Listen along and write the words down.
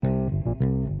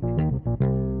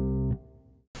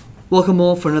Welcome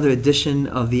all for another edition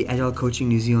of the Agile Coaching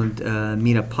New Zealand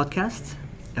Meetup podcast.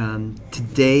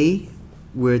 Today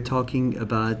we're talking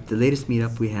about the latest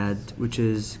meetup we had, which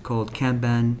is called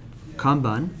Kanban,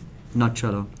 not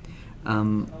Trello.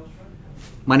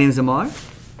 My name is Amar.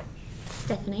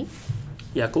 Stephanie.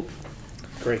 Jakub.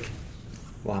 Greg.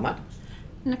 Muhammad.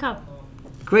 Nicole.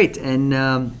 Great, and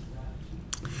I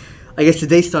guess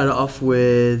today started off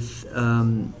with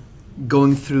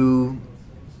going through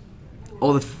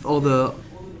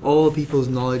all people's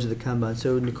knowledge of the Kanban.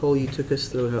 So Nicole, you took us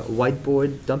through a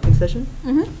whiteboard dumping session.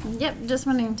 Mm-hmm. Yep, just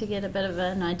wanting to get a bit of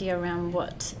an idea around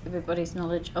what everybody's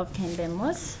knowledge of Kanban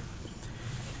was,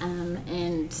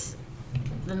 and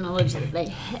the knowledge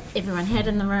that everyone had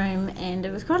in the room, and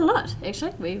it was quite a lot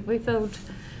actually. We filled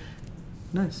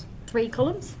Nice. 3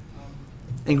 columns.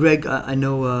 And Greg, I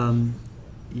know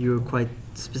you're quite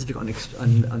specific on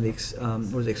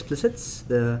the explicits,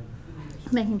 the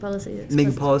Making policies explicit.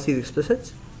 making policies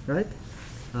explicit, right?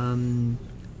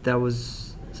 That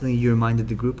was something you reminded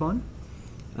the group on.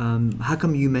 How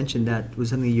come you mentioned that?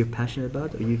 Was something you're passionate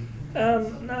about, or you?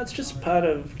 No, it's just part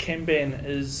of Kanban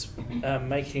is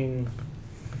making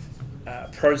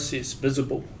process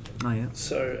visible. Oh yeah.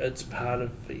 So it's part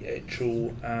of the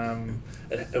actual.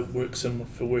 It works in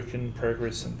for work in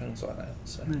progress and things like that.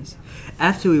 So. Nice.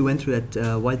 After we went through that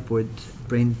whiteboard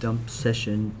brain dump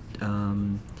session,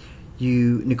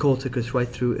 Nicole took us right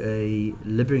through a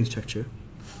liberating structure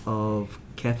of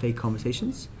cafe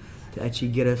conversations to actually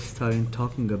get us started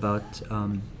talking about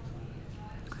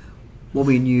what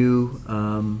we knew,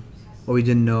 what we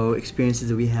didn't know, experiences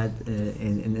that we had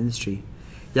in the industry.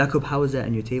 Jakub, how was that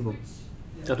on your table?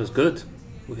 That was good.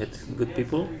 We had good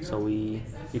people, so we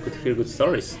could hear good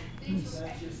stories. Nice.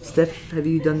 Steph, have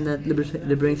you done that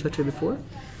liberating structure before?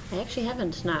 I actually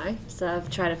haven't, no. So I've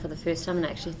tried it for the first time and I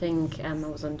actually think I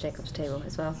was on Jakub's table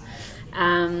as well.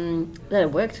 That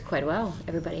it worked quite well.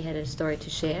 Everybody had a story to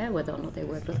share, whether or not they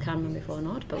worked with Kanban before or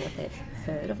not, but what they've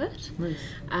heard of it. Nice.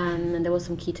 And there was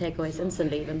some key takeaways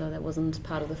instantly, even though that wasn't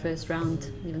part of the first round,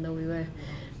 even though we were,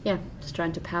 just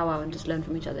trying to powwow and just learn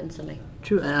from each other instantly.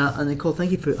 True, and Nicole,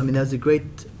 thank you for. That was a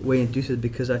great way to introduce it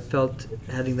because I felt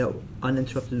having that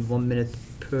uninterrupted 1 minute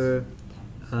per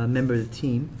member of the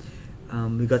team,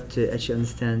 we got to actually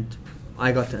understand.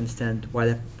 I got to understand why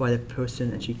that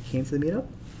person actually came to the meetup,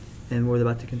 and what they're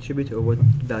about to contribute, or what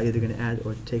value they're going to add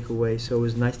or take away. So it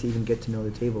was nice to even get to know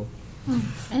the table.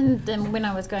 And when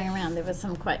I was going around, there was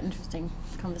some quite interesting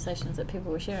conversations that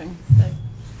people were sharing. So.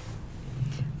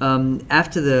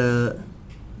 After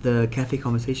the cafe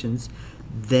conversations,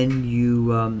 then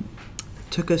you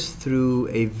took us through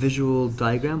a visual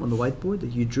diagram on the whiteboard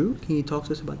that you drew. Can you talk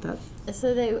to us about that?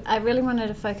 So I really wanted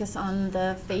to focus on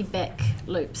the feedback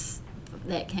loops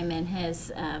that Kanban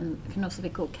has. Can also be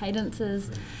called cadences,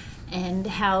 and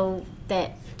how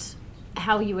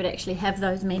you would actually have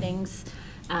those meetings,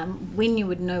 when you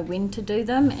would know when to do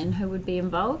them and who would be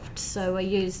involved. So I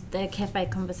used the Cafe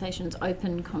Conversations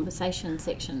open conversation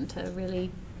section to really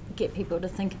get people to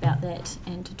think about that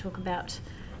and to talk about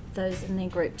those in their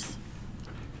groups.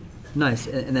 Nice,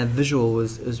 and that visual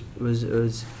was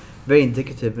very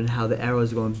indicative in how the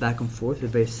arrows going back and forth. They're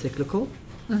very cyclical.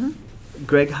 Mm-hmm.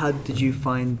 Greg, how did you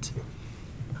find,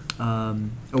 or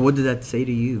what did that say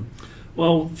to you?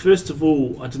 Well, first of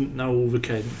all, I didn't know all the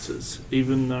cadences,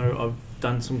 even though I've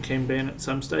done some Kanban at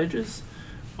some stages.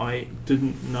 I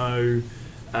didn't know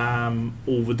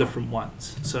all the different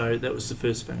ones. So that was the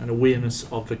first thing, an awareness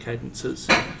of the cadences,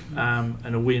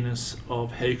 an awareness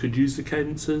of how you could use the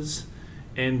cadences,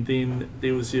 and then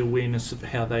there was the awareness of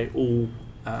how they all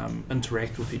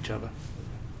interact with each other.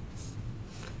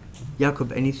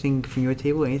 Jakub, anything from your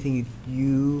table? Anything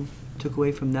you took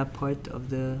away from that part of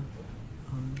the?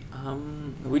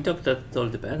 We talked that it all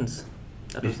depends.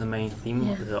 That was the main theme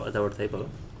at our table.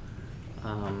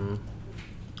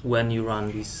 When you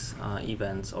run these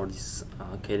events or these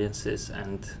cadences,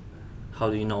 and how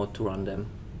do you know to run them?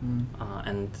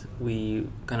 And we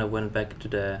kind of went back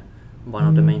to one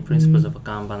of the main principles of a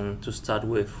Kanban, to start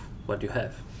with what you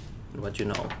have, what you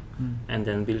know, and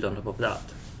then build on top of that.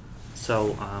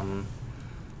 So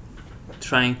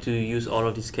trying to use all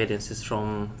of these cadences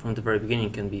from the very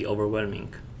beginning can be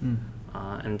overwhelming.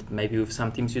 And maybe with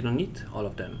some teams you don't need all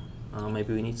of them.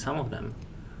 Maybe we need some of them.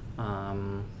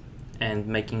 And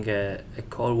making a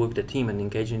call with the team and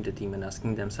engaging the team and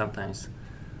asking them sometimes,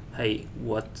 hey,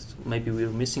 maybe we're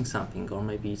missing something, or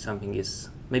maybe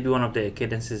maybe one of the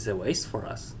cadences is a waste for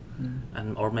us,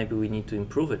 or maybe we need to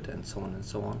improve it, and so on and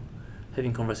so on.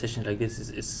 Having conversations like this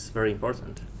is very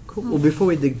important. Cool. Well, before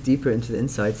we dig deeper into the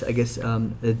insights, I guess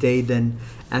the day then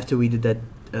after we did that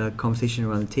conversation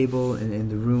around the table and in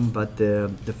the room about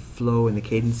the flow and the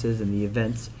cadences and the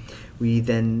events. We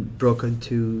then broke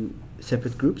into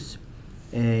separate groups,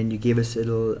 and you gave us a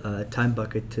little time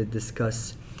bucket to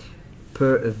discuss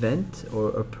per event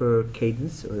or per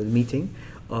cadence or meeting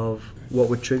of what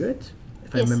would trigger it,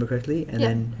 if I Yes. remember correctly, and Yep.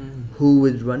 then who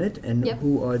would run it and Yep.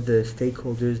 who are the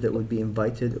stakeholders that would be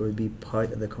invited or would be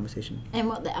part of the conversation And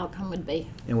what the outcome would be.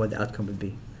 and what the outcome would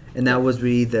be. And that was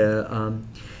really the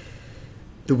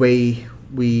way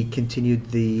we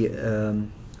continued the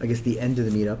I guess the end of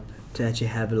the meetup to actually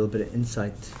have a little bit of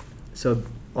insight. So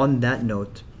on that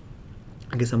note,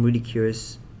 I guess I'm really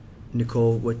curious,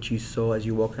 Nicole, what you saw as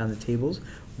you walked around the tables,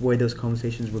 where those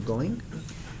conversations were going.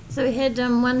 So we had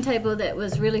one table that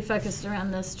was really focused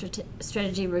around the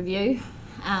strategy review,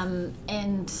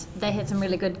 and they had some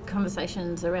really good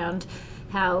conversations around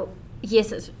how,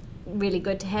 yes, it's really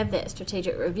good to have that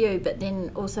strategic review, but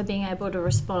then also being able to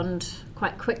respond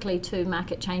quite quickly to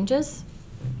market changes.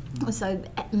 So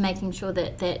making sure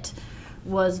that that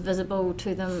was visible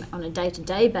to them on a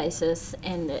day-to-day basis,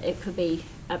 and that it could be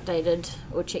updated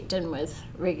or checked in with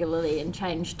regularly and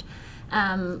changed.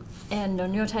 And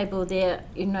on your table there,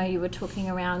 you were talking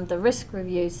around the risk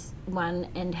reviews one,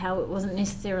 and how it wasn't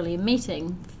necessarily a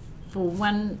meeting. For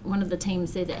one of the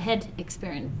teams there that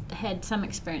had some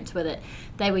experience with it,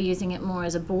 they were using it more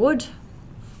as a board.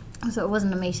 So it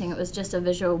wasn't a meeting; it was just a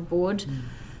visual board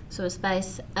sort of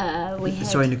space. We had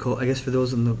Sorry, Nicole. I guess for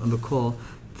those on the call,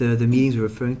 the meetings we're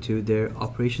referring to, they're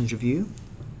operations review,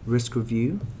 risk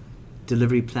review,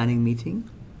 delivery planning meeting,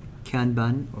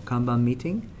 Kanban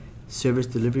meeting, service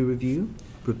delivery review,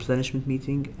 replenishment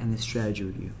meeting, and the strategy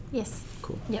review. Yes.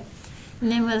 Cool. Yep.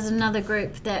 And then was another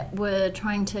group that were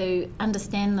trying to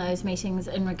understand those meetings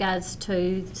in regards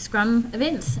to Scrum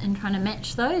events and trying to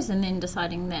match those, and then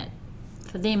deciding that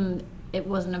for them it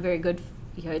wasn't a very good,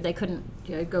 they couldn't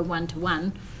go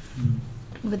one-to-one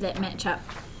with that matchup.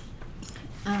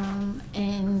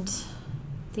 And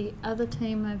the other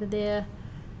team over there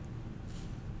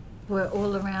were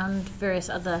all around various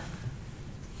other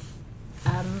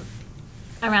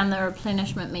around the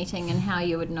replenishment meeting and how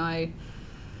you would know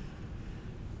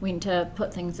when to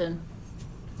put things in.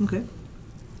 Okay.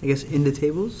 I guess in the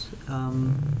tables,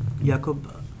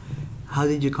 Jakob, how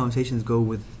did your conversations go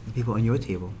with the people on your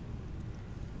table?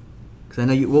 Because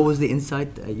I know what was the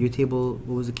insight at your table?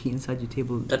 What was the key insight at your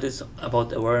table? That is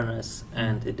about awareness,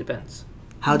 and it depends.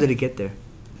 How did it get there?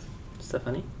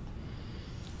 Stephanie?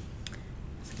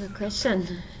 That's a good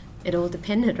question. It all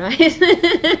depended, right?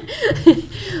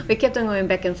 We kept on going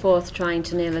back and forth trying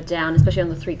to nail it down, especially on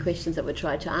the 3 questions that we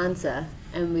tried to answer,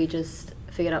 and we just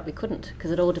figured out we couldn't,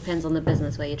 because it all depends on the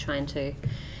business where you're trying to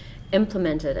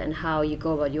implement it and how you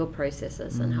go about your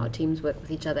processes and how teams work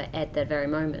with each other at that very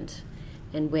moment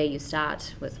and where you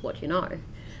start with what you know.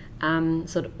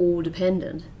 So it all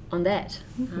depended on that.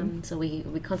 So we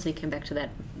constantly came back to that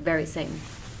very same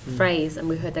phrase, and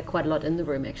we heard that quite a lot in the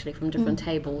room actually from different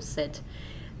tables, that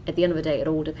at the end of the day it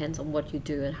all depends on what you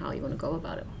do and how you want to go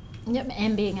about it. Yep,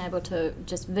 and being able to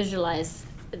just visualize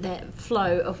that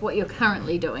flow of what you're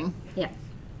currently doing. Yeah.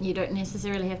 You don't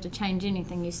necessarily have to change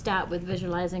anything. You start with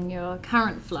visualizing your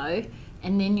current flow,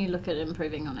 and then you look at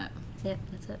improving on it. Yeah,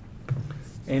 that's it.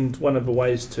 And one of the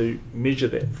ways to measure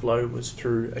that flow was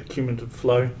through a cumulative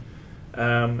flow,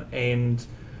 and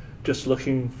just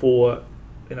looking for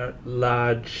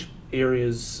large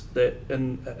areas that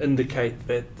indicate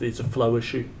that there's a flow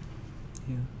issue.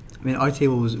 Yeah. I mean, our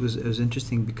table was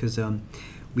interesting because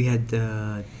we had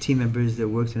team members that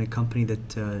worked in a company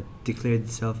that declared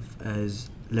itself as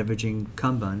leveraging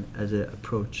Kanban as an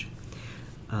approach.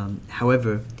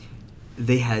 However,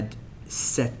 they had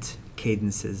set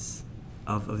cadences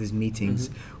of these meetings,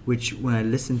 which when I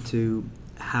listened to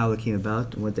how it came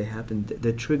about and what they happened,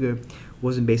 the trigger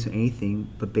wasn't based on anything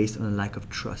but based on a lack of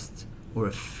trust or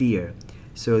a fear.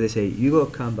 So they say, you go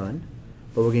Kanban,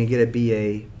 but we're going to get a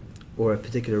BA or a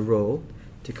particular role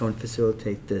to come and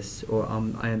facilitate this, or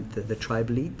I am the tribe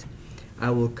lead.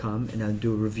 I will come and I'll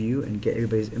do a review and get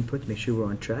everybody's input, make sure we're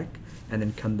on track, and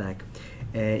then come back.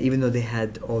 And even though they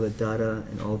had all the data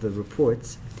and all the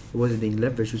reports, it wasn't being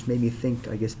leveraged, which made me think,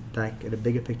 I guess, back at a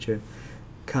bigger picture.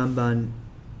 Kanban,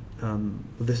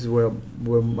 this is where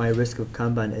my risk of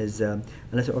Kanban is,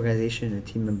 unless an organization and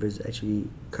team members actually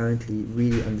currently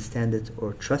really understand it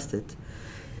or trust it,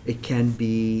 it can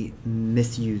be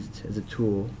misused as a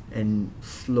tool and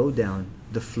slow down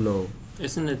the flow.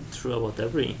 Isn't it true about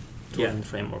every tool and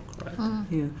framework, right?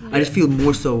 Yeah. I just feel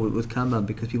more so with Kanban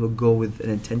because people go with an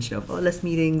intention of, less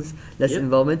meetings, less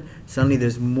involvement. Suddenly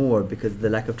there's more because the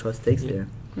lack of trust takes there.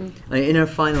 I mean, in our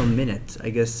final minute,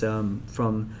 I guess,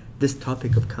 from this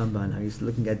topic of Kanban, I was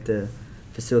looking at the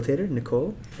facilitator,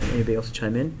 Nicole, and anybody else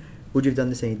chime in. Would you have done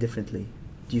this any differently?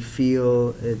 Do you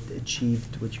feel it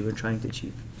achieved what you were trying to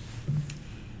achieve?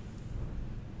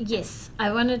 Yes,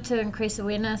 I wanted to increase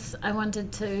awareness. I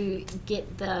wanted to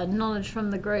get the knowledge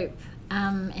from the group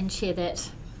and share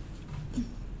that.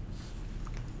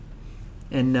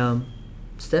 And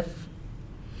Steph?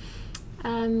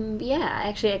 Yeah, I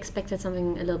actually expected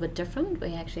something a little bit different.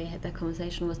 We actually had that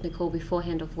conversation with Nicole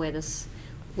beforehand of where this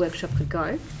workshop could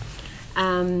go.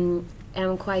 And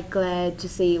I'm quite glad to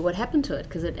see what happened to it,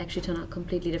 because it actually turned out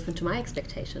completely different to my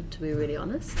expectation, to be really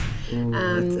honest.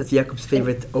 That's Jakob's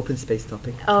favorite open space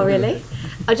topic. Oh, really?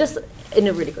 Just in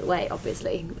a really good way,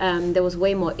 obviously. There was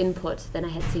way more input than I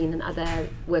had seen in other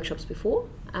workshops before.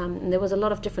 And there was a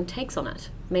lot of different takes on it,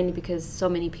 mainly because so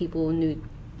many people knew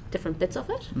different bits of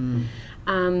it.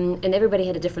 And everybody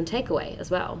had a different takeaway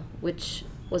as well, which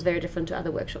was very different to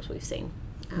other workshops we've seen.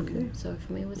 So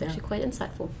for me, it was actually quite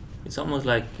insightful. It's almost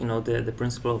like, you know, the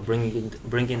principle of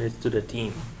bringing it to the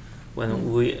team.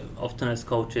 When we often as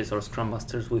coaches or scrum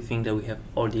masters, we think that we have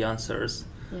all the answers,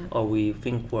 or we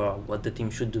think, well, what the team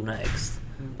should do next.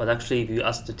 But actually, if you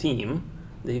ask the team,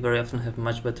 they very often have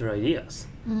much better ideas.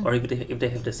 Or if they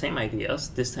have the same ideas,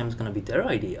 this time it's going to be their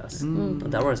ideas,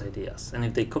 not ours ideas. And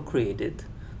if they co-create it,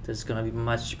 there's going to be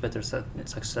much better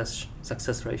success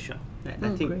ratio.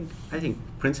 I think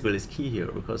principle is key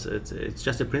here, because it's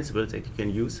just a principle that you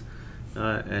can use,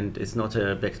 and it's not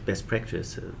a best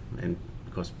practice, and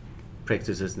because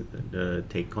practices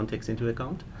take context into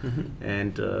account,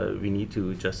 and we need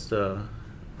to just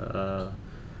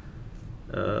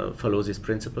follow these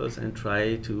principles and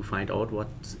try to find out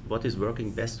what is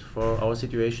working best for our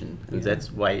situation, and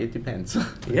that's why it depends.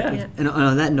 And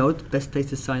on that note, best place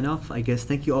to sign off, I guess.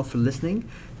 Thank you all for listening.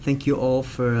 Thank you all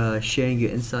for sharing your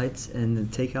insights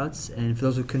and takeouts. And for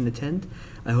those who couldn't attend,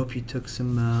 I hope you took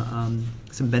some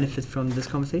benefit from this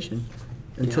conversation.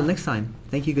 Until next time,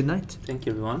 thank you. Good night. Thank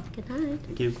you, everyone. Good night.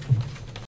 Thank you.